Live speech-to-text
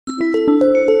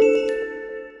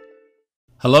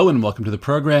Hello and welcome to the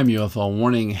program UFO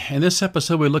Warning. In this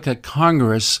episode, we look at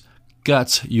Congress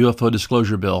guts UFO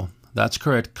Disclosure Bill. That's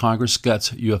correct, Congress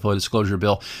guts UFO Disclosure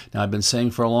Bill. Now, I've been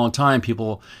saying for a long time,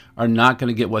 people are not going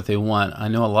to get what they want. I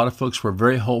know a lot of folks were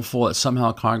very hopeful that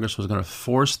somehow Congress was going to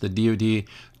force the DoD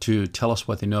to tell us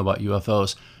what they know about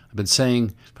UFOs. I've been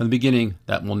saying from the beginning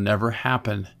that will never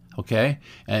happen. Okay,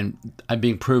 and I'm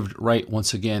being proved right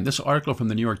once again. This article from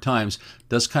the New York Times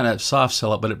does kind of soft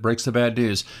sell it, but it breaks the bad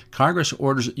news. Congress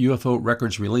orders UFO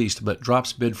records released, but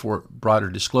drops bid for broader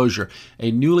disclosure.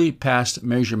 A newly passed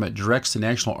measurement directs the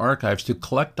National Archives to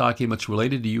collect documents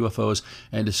related to UFOs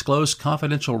and disclose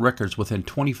confidential records within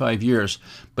 25 years,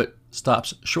 but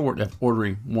stops short of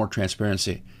ordering more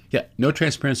transparency. Yeah, no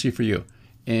transparency for you.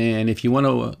 And if you want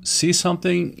to see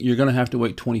something, you're going to have to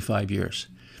wait 25 years.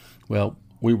 Well,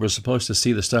 we were supposed to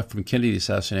see the stuff from Kennedy's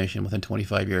assassination within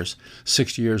 25 years.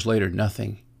 60 years later,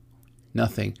 nothing.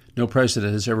 Nothing. No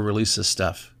president has ever released this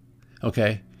stuff.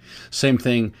 Okay? Same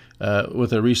thing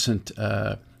with a recent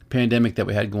pandemic that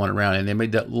we had going around, and they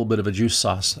made that little bit of a juice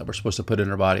sauce that we're supposed to put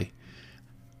in our body.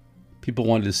 People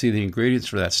wanted to see the ingredients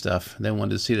for that stuff. They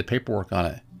wanted to see the paperwork on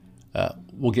it.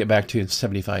 We'll get back to in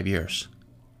 75 years.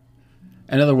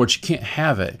 In other words, you can't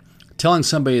have it. Telling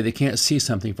somebody they can't see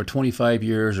something for 25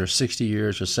 years or 60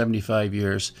 years or 75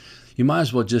 years, you might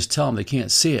as well just tell them they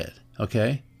can't see it,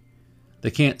 okay?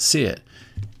 They can't see it.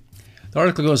 The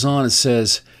article goes on and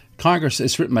says, Congress,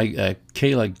 it's written by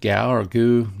Kayla Gao, or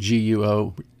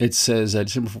G-U-O. It says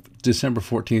December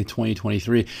 14th,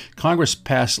 2023, Congress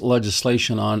passed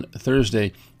legislation on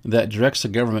Thursday that directs the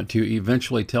government to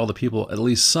eventually tell the people at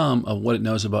least some of what it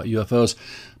knows about UFOs,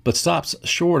 but stops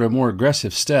short of more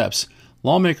aggressive steps.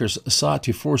 Lawmakers sought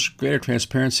to force greater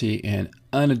transparency in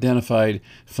unidentified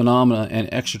phenomena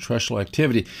and extraterrestrial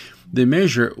activity. The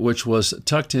measure, which was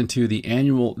tucked into the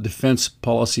annual defense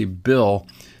policy bill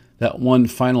that won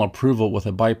final approval with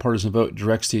a bipartisan vote,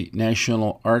 directs the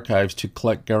National Archives to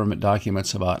collect government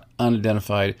documents about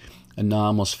unidentified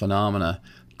anomalous phenomena,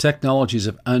 technologies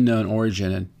of unknown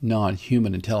origin, and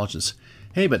non-human intelligence.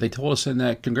 Hey, but they told us in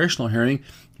that congressional hearing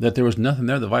that there was nothing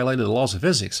there that violated the laws of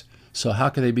physics. So how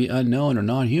could they be unknown or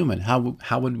non-human?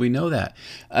 How would we know that?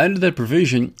 Under the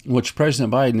provision which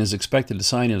President Biden is expected to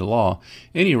sign into law,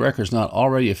 any records not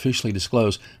already officially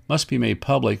disclosed must be made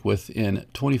public within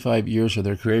 25 years of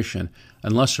their creation,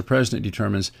 unless the president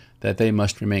determines that they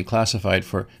must remain classified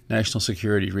for national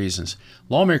security reasons.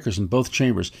 Lawmakers in both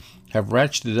chambers have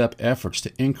ratcheted up efforts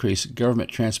to increase government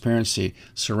transparency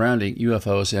surrounding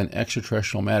UFOs and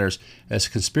extraterrestrial matters as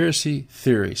conspiracy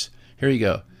theories. Here you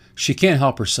go. She can't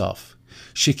help herself.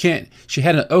 She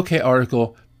had an okay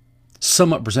article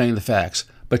somewhat presenting the facts,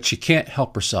 but she can't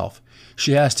help herself.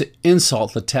 She has to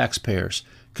insult the taxpayers.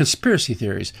 Conspiracy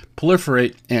theories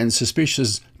proliferate and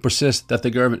suspicions persist that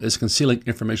the government is concealing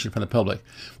information from the public.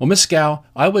 Well, Ms. Gao,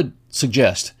 I would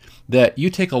suggest that you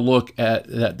take a look at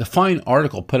the fine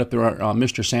article put up there on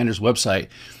Mr. Sanders' website,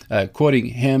 quoting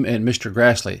him and Mr.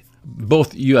 Grassley,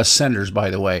 both U.S. senators,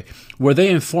 by the way, where they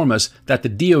inform us that the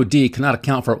DoD cannot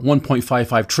account for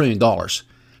 $1.55 trillion,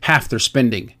 half their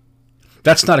spending.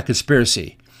 That's not a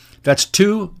conspiracy. That's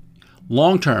two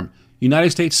long-term United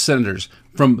States senators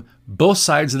from both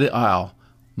sides of the aisle,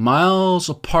 miles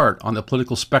apart on the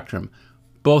political spectrum,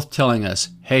 both telling us,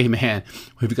 hey man,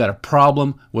 we've got a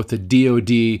problem with the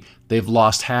DoD. They've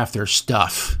lost half their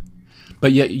stuff.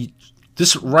 But yet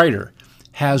this writer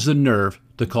has the nerve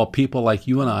to call people like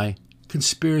you and I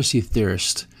conspiracy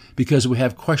theorists because we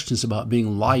have questions about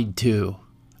being lied to,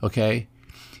 okay?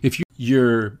 If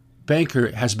your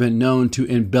banker has been known to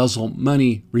embezzle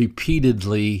money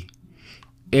repeatedly,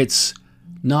 it's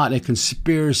not a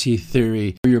conspiracy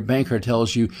theory. Your banker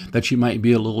tells you that you might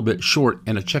be a little bit short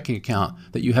in a checking account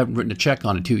that you haven't written a check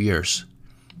on in 2 years.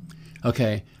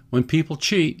 Okay, when people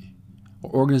cheat or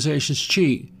organizations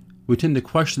cheat, we tend to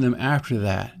question them after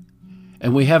that.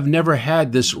 And we have never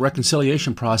had this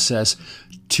reconciliation process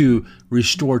to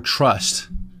restore trust.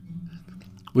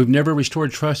 We've never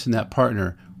restored trust in that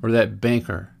partner or that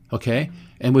banker, okay?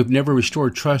 And we've never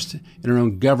restored trust in our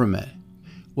own government.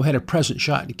 We had a president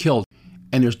shot and killed,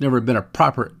 and there's never been a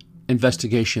proper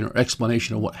investigation or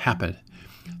explanation of what happened.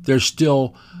 They're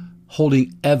still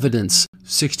holding evidence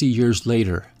 60 years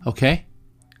later, okay?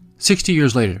 60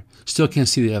 years later, still can't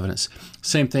see the evidence.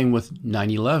 Same thing with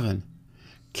 9/11.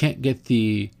 Can't get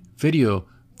the video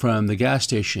from the gas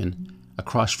station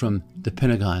across from the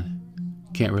Pentagon.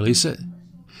 Can't release it.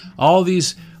 All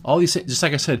these, just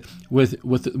like I said, with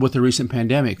the recent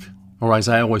pandemic, or as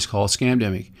I always call it,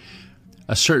 scamdemic,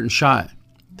 a certain shot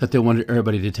that they wanted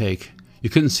everybody to take. You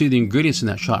couldn't see the ingredients in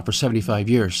that shot for 75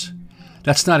 years.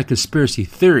 That's not a conspiracy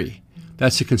theory.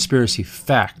 That's a conspiracy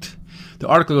fact. The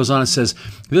article goes on and says,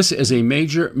 this is a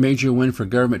major win for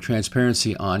government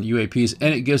transparency on UAPs,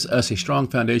 and it gives us a strong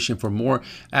foundation for more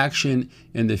action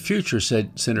in the future,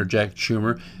 said Senator Chuck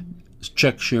Schumer,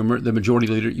 the majority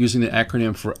leader, using the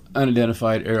acronym for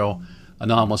Unidentified Aerial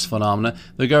Anomalous Phenomena,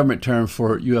 the government term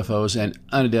for UFOs and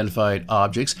unidentified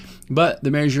objects. But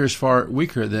the measure is far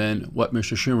weaker than what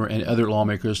Mr. Schumer and other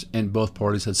lawmakers in both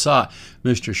parties had sought.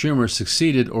 Mr. Schumer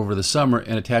succeeded over the summer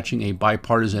in attaching a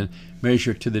bipartisan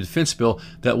measure to the defense bill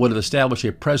that would have established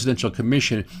a presidential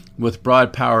commission with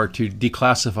broad power to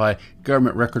declassify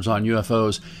government records on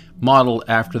UFOs, modeled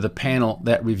after the panel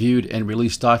that reviewed and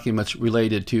released documents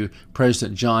related to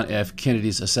President John F.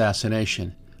 Kennedy's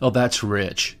assassination. Oh, that's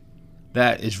rich.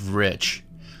 That is rich.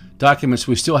 Documents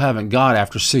we still haven't got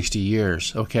after 60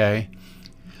 years, okay?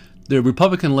 The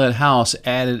Republican-led House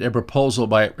added a proposal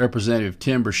by Representative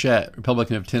Tim Burchett,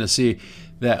 Republican of Tennessee,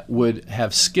 that would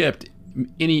have skipped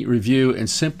any review and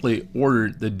simply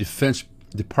ordered the Defense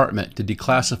Department to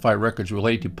declassify records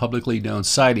related to publicly known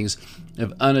sightings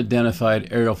of unidentified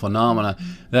aerial phenomena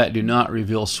that do not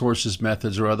reveal sources,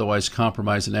 methods, or otherwise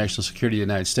compromise the national security of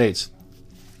the United States.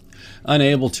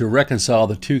 Unable to reconcile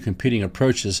the two competing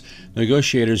approaches,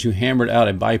 negotiators who hammered out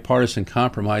a bipartisan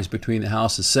compromise between the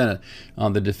House and Senate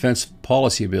on the defense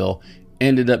policy bill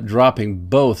ended up dropping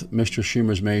both Mr.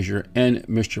 Schumer's measure and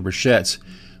Mr. Burchett's.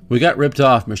 We got ripped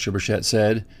off, Mr. Burchett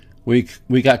said. We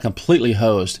got completely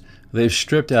hosed. They've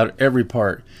stripped out every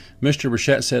part. Mr.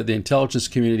 Burchett said the intelligence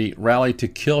community rallied to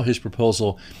kill his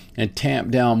proposal and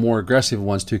tamp down more aggressive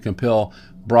ones to compel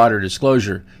broader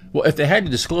disclosure. Well, if they had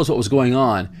to disclose what was going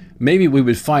on, maybe we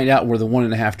would find out where the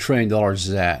 $1.5 trillion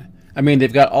is at. I mean,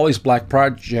 they've got all these black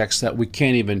projects that we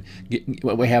can't even put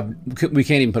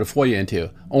a FOIA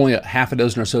into. Only a half a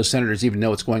dozen or so senators even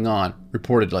know what's going on,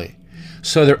 reportedly.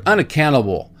 So they're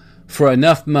unaccountable for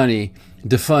enough money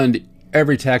to fund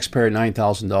every taxpayer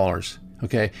 $9,000.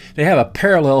 Okay, they have a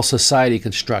parallel society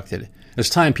constructed. It's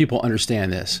time people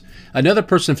understand this. Another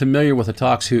person familiar with the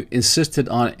talks who insisted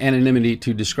on anonymity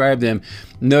to describe them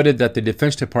noted that the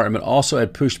Defense Department also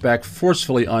had pushed back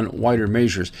forcefully on wider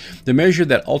measures. The measure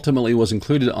that ultimately was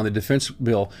included on the defense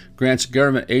bill grants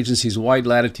government agencies wide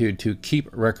latitude to keep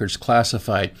records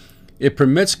classified. It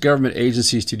permits government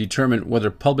agencies to determine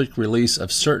whether public release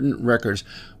of certain records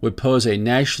would pose a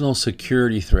national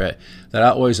security threat that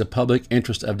outweighs the public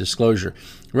interest of disclosure.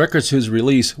 Records whose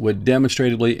release would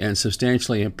demonstrably and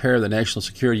substantially impair the national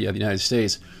security of the United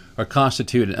States or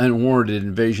constitute an unwarranted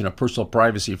invasion of personal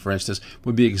privacy, for instance,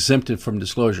 would be exempted from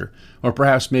disclosure, or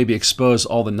perhaps maybe expose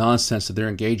all the nonsense that they're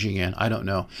engaging in. I don't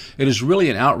know. It is really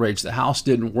an outrage the House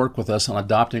didn't work with us on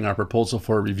adopting our proposal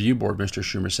for a review board, Mr.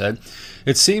 Schumer said.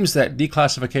 It seems that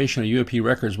declassification of UAP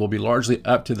records will be largely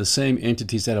up to the same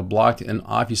entities that have blocked and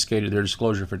obfuscated their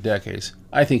disclosure for decades.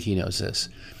 I think he knows this.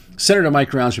 Senator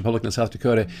Mike Rounds, Republican of South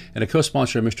Dakota, and a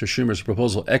co-sponsor of Mr. Schumer's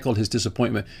proposal, echoed his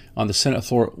disappointment on the Senate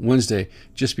floor Wednesday,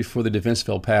 just before the defense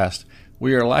bill passed.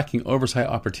 We are lacking oversight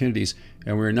opportunities,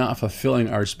 and we are not fulfilling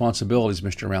our responsibilities,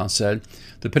 Mr. Rounds said.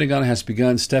 The Pentagon has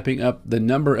begun stepping up the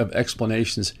number of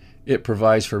explanations it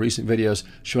provides for recent videos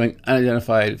showing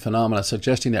unidentified phenomena,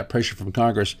 suggesting that pressure from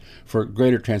Congress for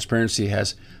greater transparency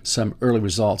has some early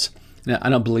results. Now, I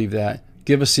don't believe that.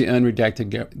 Give us the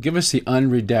unredacted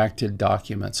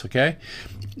documents, okay?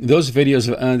 Those videos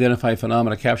of unidentified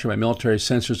phenomena captured by military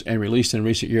sensors and released in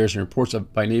recent years and reports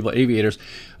by naval aviators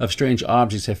of strange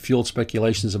objects have fueled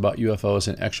speculations about UFOs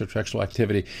and extraterrestrial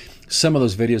activity. Some of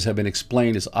those videos have been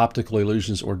explained as optical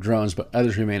illusions or drones, but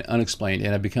others remain unexplained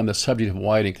and have become the subject of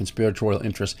wide and conspiratorial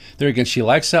interest. There again, she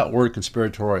likes that word,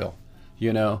 conspiratorial.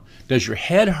 You know, does your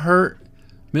head hurt,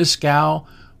 Miss Gow,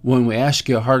 when we ask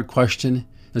you a hard question?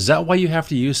 Is that why you have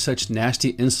to use such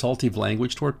nasty, insultive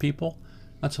language toward people?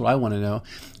 That's what I want to know.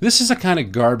 This is the kind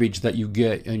of garbage that you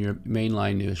get in your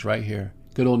mainline news right here.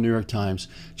 Good old New York Times.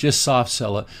 Just soft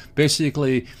sell it.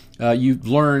 Basically, you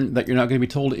learn that you're not going to be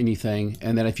told anything,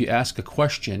 and that if you ask a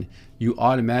question, you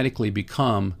automatically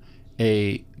become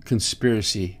a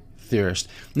conspiracy theorist.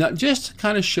 Now, just to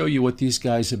kind of show you what these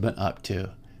guys have been up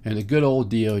to, and the good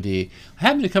old DOD. I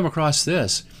happened to come across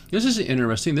this. This is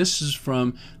interesting. This is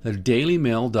from the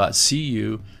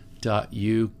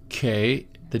dailymail.cu.uk.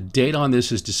 The date on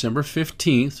this is December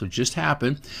 15th, so it just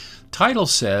happened. Title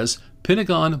says,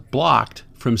 Pentagon blocked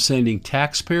from sending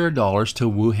taxpayer dollars to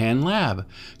Wuhan lab.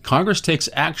 Congress takes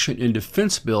action in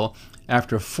defense bill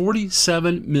after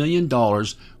 $47 million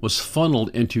was funneled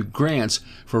into grants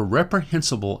for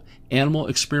reprehensible animal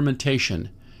experimentation,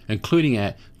 including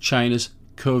at China's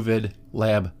COVID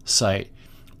lab site.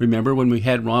 Remember when we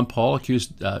had Ron Paul accuse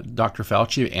Dr.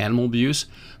 Fauci of animal abuse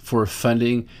for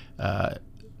funding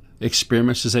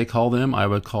experiments, as they call them. I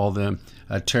would call them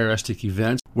terroristic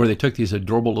events, where they took these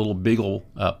adorable little beagle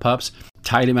pups,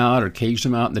 tied them out or caged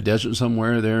them out in the desert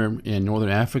somewhere there in northern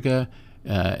Africa,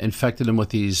 infected them with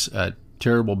these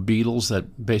terrible beetles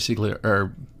that basically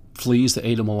are fleas that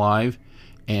ate them alive.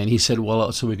 And he said,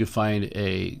 well, so we could find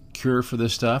a cure for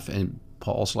this stuff. And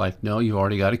Paul's like, no, you've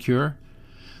already got a cure.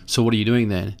 So what are you doing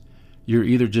then? You're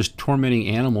either just tormenting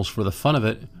animals for the fun of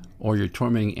it, or you're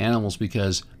tormenting animals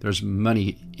because there's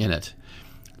money in it.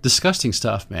 Disgusting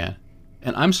stuff, man.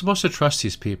 And I'm supposed to trust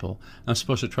these people. I'm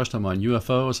supposed to trust them on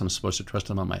UFOs. I'm supposed to trust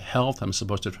them on my health. I'm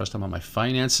supposed to trust them on my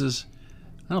finances.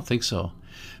 I don't think so.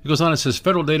 It goes on, it says,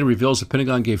 federal data reveals the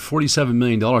Pentagon gave $47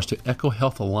 million to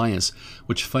EcoHealth Alliance,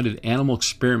 which funded animal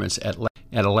experiments at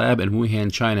a lab in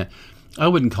Wuhan, China. I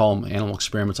wouldn't call them animal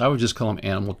experiments. I would just call them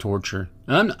animal torture.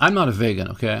 And I'm not a vegan,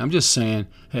 okay? I'm just saying,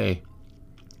 hey,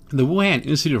 the Wuhan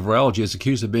Institute of Virology is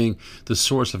accused of being the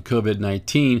source of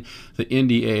COVID-19. The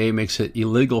NDAA makes it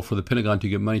illegal for the Pentagon to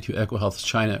give money to EcoHealth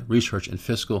China research in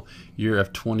fiscal year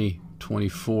of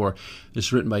 2024. This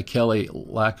is written by Kelly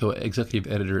Lacko,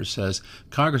 executive editor. It says,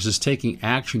 Congress is taking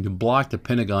action to block the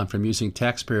Pentagon from using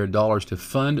taxpayer dollars to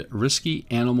fund risky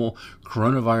animal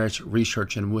coronavirus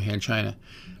research in Wuhan, China.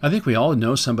 I think we all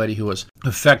know somebody who was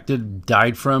affected,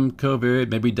 died from COVID,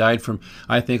 maybe died from,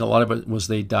 I think a lot of it was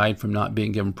they died from not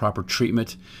being given proper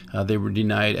treatment. They were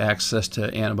denied access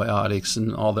to antibiotics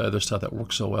and all the other stuff that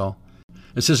works so well.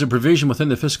 It says a provision within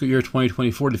the fiscal year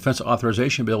 2024 Defense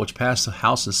Authorization Bill, which passed the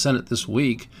House and Senate this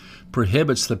week,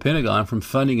 prohibits the Pentagon from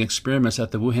funding experiments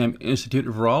at the Wuhan Institute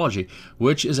of Virology,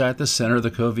 which is at the center of the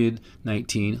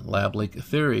COVID-19 lab leak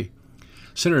theory.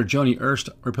 Senator Joni Ernst,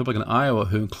 Republican Iowa,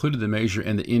 who included the measure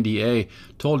in the NDA,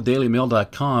 told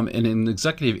DailyMail.com in an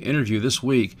executive interview this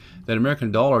week that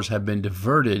American dollars have been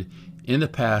diverted in the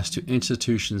past to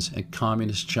institutions in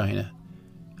communist China.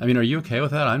 I mean, are you okay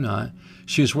with that? I'm not.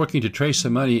 She is working to trace the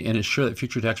money and ensure that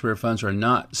future taxpayer funds are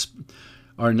not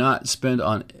spent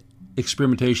on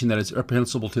experimentation that is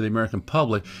reprehensible to the American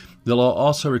public. The law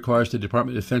also requires the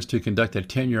Department of Defense to conduct a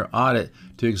 10-year audit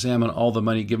to examine all the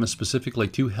money given specifically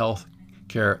to Health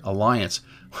Care Alliance.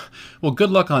 Well,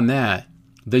 good luck on that.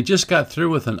 They just got through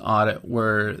with an audit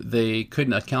where they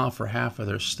couldn't account for half of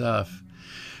their stuff.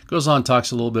 Goes on,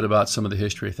 talks a little bit about some of the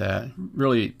history of that.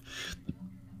 Really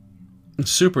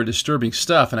super disturbing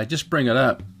stuff. And I just bring it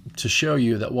up to show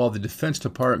you that while the Defense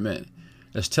Department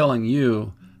is telling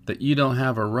you that you don't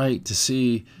have a right to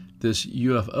see this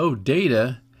UFO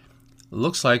data, it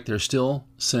looks like they're still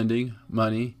sending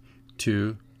money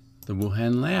to the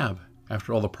Wuhan lab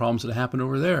after all the problems that happened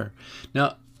over there.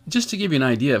 Now, just to give you an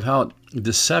idea of how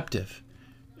deceptive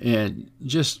and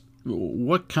just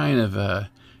what kind of a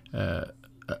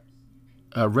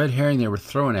red herring they were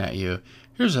throwing at you,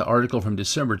 here's an article from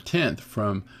December 10th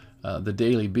from the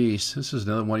Daily Beast. This is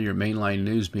another one of your mainline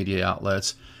news media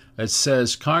outlets. It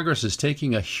says Congress is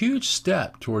taking a huge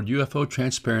step toward UFO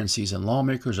transparencies, and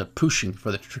lawmakers are pushing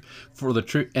for the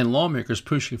truth. And lawmakers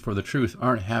pushing for the truth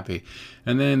aren't happy.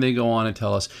 And then they go on and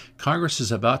tell us Congress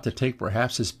is about to take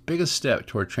perhaps its biggest step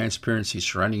toward transparency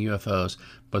surrounding UFOs,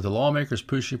 but the lawmakers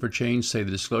pushing for change say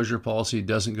the disclosure policy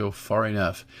doesn't go far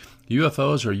enough.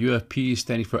 UFOs, or UFPs,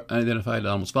 standing for Unidentified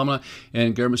Anomalous Phenomena,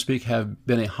 and government speak have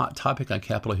been a hot topic on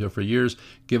Capitol Hill for years,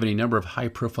 given a number of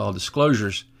high-profile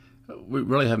disclosures. We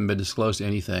really haven't been disclosed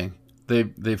anything.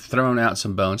 They've thrown out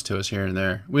some bones to us here and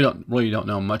there. We don't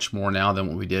know much more now than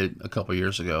what we did a couple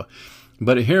years ago.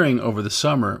 But a hearing over the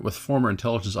summer with former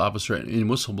intelligence officer and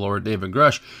whistleblower David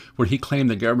Grush, where he claimed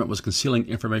the government was concealing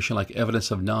information like evidence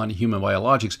of non-human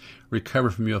biologics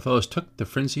recovered from UFOs, took the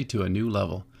frenzy to a new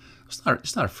level.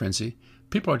 It's not a frenzy.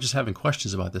 People are just having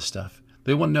questions about this stuff.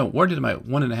 They want to know, where did my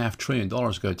 $1.5 trillion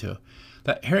go to?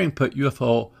 That hearing put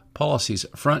UFO policies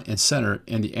front and center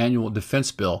in the annual defense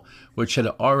bill, which had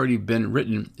already been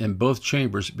written in both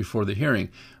chambers before the hearing.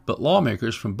 But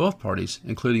lawmakers from both parties,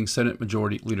 including Senate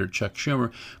Majority Leader Chuck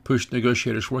Schumer, pushed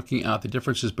negotiators working out the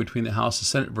differences between the House and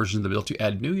Senate versions of the bill to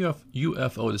add new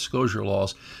UFO disclosure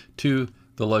laws to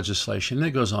the legislation. And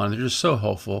it goes on. They're just so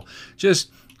hopeful.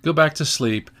 Just go back to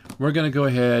sleep. We're going to go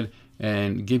ahead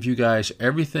and give you guys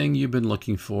everything you've been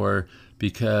looking for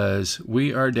because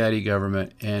we are Daddy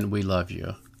Government and we love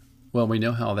you. Well, we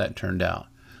know how that turned out.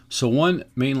 So one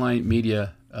mainline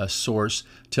media source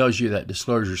tells you that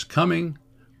disclosure is coming,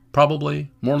 probably,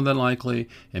 more than likely,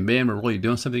 and man, we're really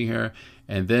doing something here.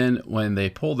 And then when they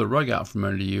pull the rug out from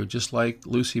under you, just like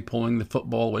Lucy pulling the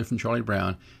football away from Charlie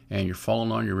Brown, and you're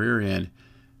falling on your rear end,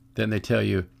 then they tell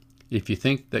you, if you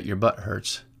think that your butt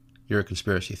hurts, you're a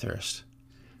conspiracy theorist.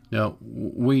 No,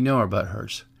 we know our butt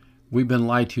hurts. We've been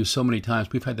lied to so many times.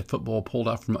 We've had the football pulled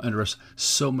out from under us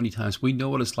so many times. We know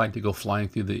what it's like to go flying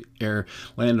through the air,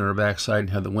 land on our backside, and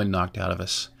have the wind knocked out of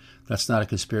us. That's not a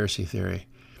conspiracy theory.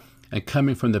 And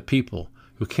coming from the people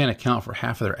who can't account for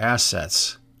half of their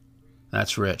assets,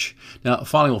 that's rich. Now,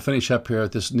 finally, we'll finish up here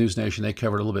at this News Nation. They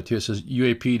covered a little bit too. It says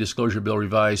UAP disclosure bill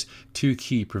revised, 2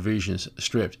 key provisions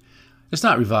stripped. It's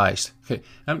not revised. Okay,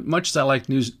 much as I like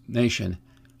News Nation,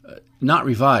 not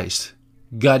revised,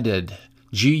 gutted.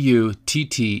 Gutted.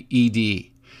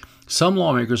 Some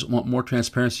lawmakers want more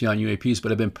transparency on UAPs,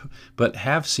 but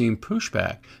have seen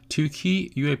pushback. 2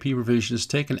 key UAP provisions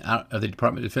taken out of the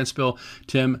Department of Defense bill.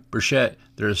 Tim Burchett,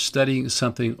 they're studying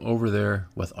something over there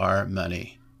with our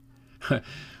money.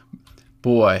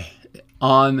 Boy,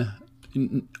 on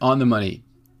the money,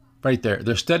 right there.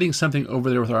 They're studying something over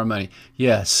there with our money.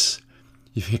 Yes.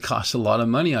 It costs a lot of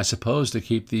money, I suppose, to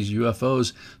keep these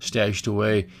UFOs stashed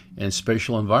away in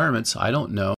spatial environments. I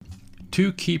don't know.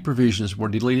 2 key provisions were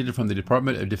deleted from the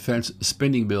Department of Defense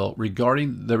spending bill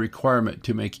regarding the requirement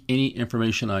to make any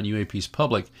information on UAPs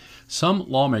public. Some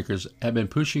lawmakers have been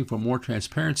pushing for more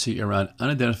transparency around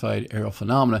unidentified aerial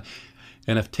phenomena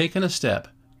and have taken a step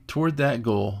toward that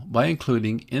goal by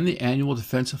including in the annual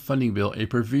defense funding bill a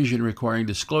provision requiring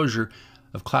disclosure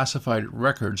of classified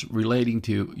records relating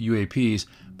to UAPs,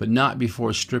 but not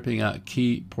before stripping out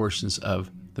key portions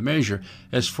of the measure.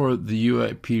 As for the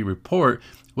UAP report,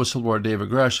 whistleblower David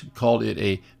Grush called it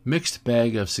a mixed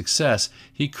bag of success.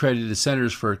 He credited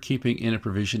senators for keeping in a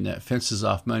provision that fences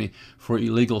off money for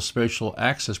illegal special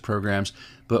access programs,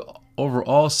 but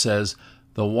overall says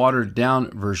the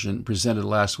watered-down version presented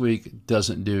last week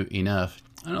doesn't do enough.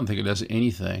 I don't think it does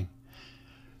anything.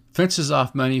 Fences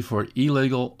off money for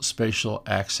illegal spatial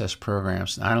access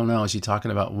programs. I don't know. Is he talking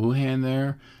about Wuhan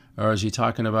there? Or is he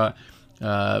talking about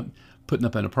putting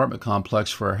up an apartment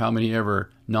complex for how many ever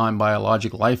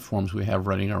non-biologic life forms we have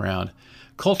running around?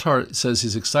 Coulthard says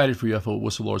he's excited for UFO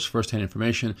whistleblowers' first-hand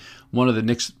information. One of the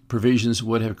next provisions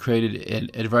would have created an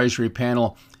advisory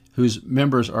panel whose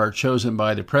members are chosen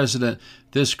by the president.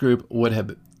 This group would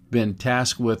have been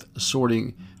tasked with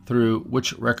sorting through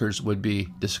which records would be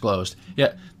disclosed.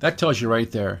 Yeah, that tells you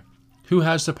right there. Who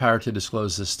has the power to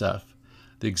disclose this stuff?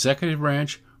 The executive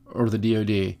branch or the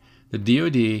DOD? The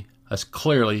DOD has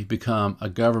clearly become a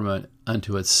government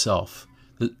unto itself.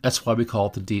 That's why we call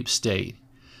it the deep state.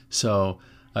 So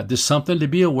there's something to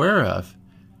be aware of.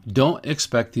 Don't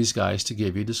expect these guys to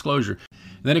give you disclosure.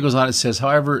 And then it goes on, it says,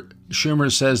 however,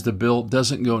 Schumer says the bill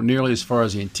doesn't go nearly as far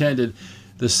as he intended.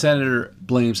 The senator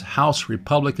blames House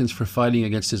Republicans for fighting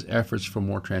against his efforts for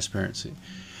more transparency.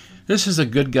 This is a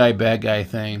good guy, bad guy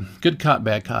thing. Good cop,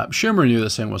 bad cop. Schumer knew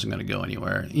this thing wasn't going to go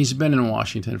anywhere. He's been in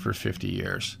Washington for 50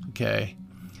 years, okay?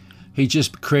 He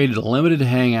just created a limited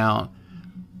hangout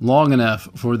long enough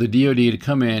for the DOD to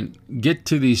come in, get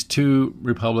to these 2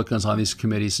 Republicans on these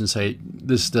committees and say,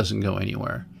 this doesn't go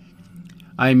anywhere.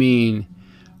 I mean,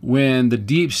 when the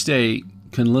deep state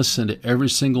can listen to every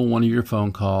single one of your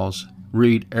phone calls,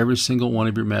 read every single one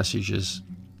of your messages,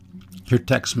 your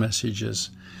text messages,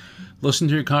 listen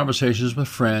to your conversations with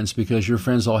friends because your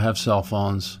friends all have cell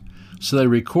phones. So they're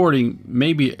recording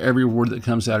maybe every word that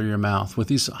comes out of your mouth. With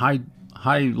these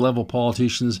high-level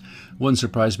politicians, wouldn't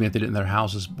surprise me if they didn't, their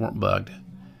houses weren't bugged.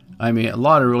 I mean, a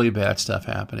lot of really bad stuff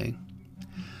happening.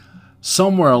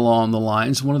 Somewhere along the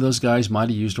lines, one of those guys might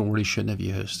have used a word he shouldn't have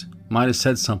used. Might have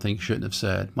said something he shouldn't have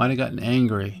said. Might have gotten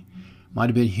angry. Might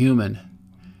have been human.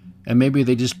 And maybe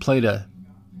they just played a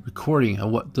recording of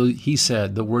what he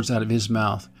said, the words out of his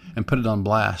mouth, and put it on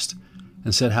blast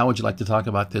and said, how would you like to talk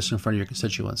about this in front of your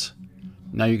constituents?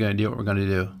 Now you're going to do what we're going to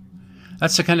do.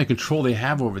 That's the kind of control they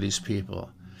have over these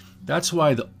people. That's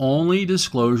why the only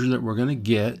disclosure that we're going to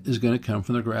get is going to come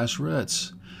from the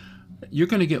grassroots. You're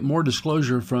going to get more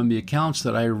disclosure from the accounts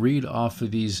that I read off of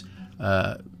these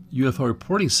UFO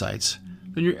reporting sites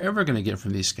than you're ever going to get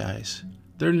from these guys.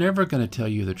 They're never going to tell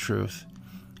you the truth.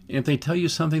 And if they tell you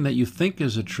something that you think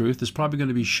is the truth, it's probably going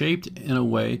to be shaped in a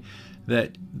way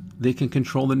that they can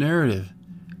control the narrative,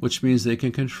 which means they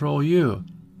can control you.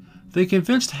 They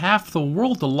convinced half the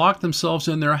world to lock themselves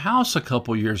in their house a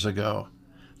couple years ago.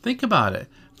 Think about it.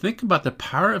 Think about the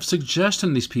power of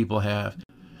suggestion these people have.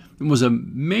 It was a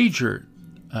major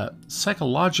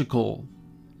psychological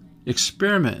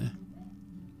experiment.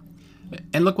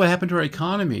 And look what happened to our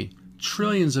economy.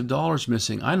 Trillions of dollars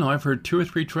missing. I know, I've heard $2 or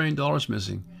 $3 trillion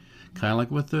missing. Kind of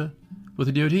like with the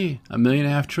DOD. $1.5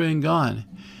 million trillion gone.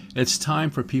 It's time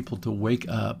for people to wake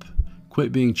up.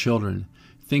 Quit being children.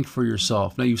 Think for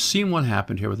yourself. Now, you've seen what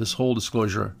happened here with this whole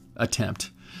disclosure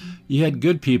attempt. You had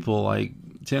good people like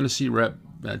Tennessee Rep.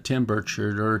 Tim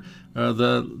Burchard, or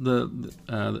the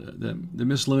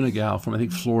Miss Luna gal from, I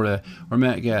think, Florida, or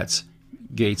Matt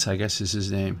Gates, I guess is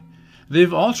his name.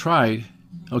 They've all tried,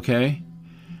 okay?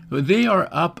 But they are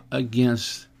up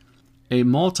against a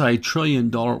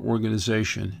multi-trillion-dollar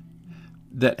organization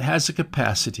that has the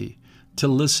capacity to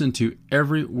listen to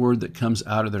every word that comes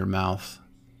out of their mouth.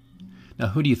 Now,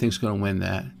 who do you think is going to win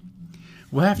that?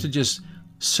 We'll have to just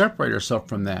separate ourselves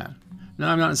from that.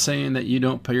 Now, I'm not saying that you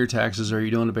don't pay your taxes or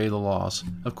you don't obey the laws.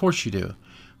 Of course you do.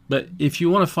 But if you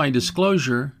want to find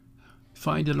disclosure,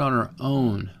 find it on our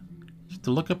own. You have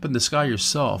to look up in the sky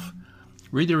yourself.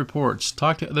 Read the reports.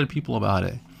 Talk to other people about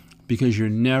it. Because you're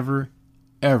never,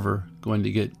 ever going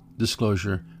to get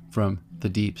disclosure from the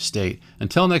deep state.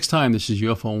 Until next time, this is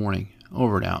UFO Warning.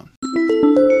 Over and out.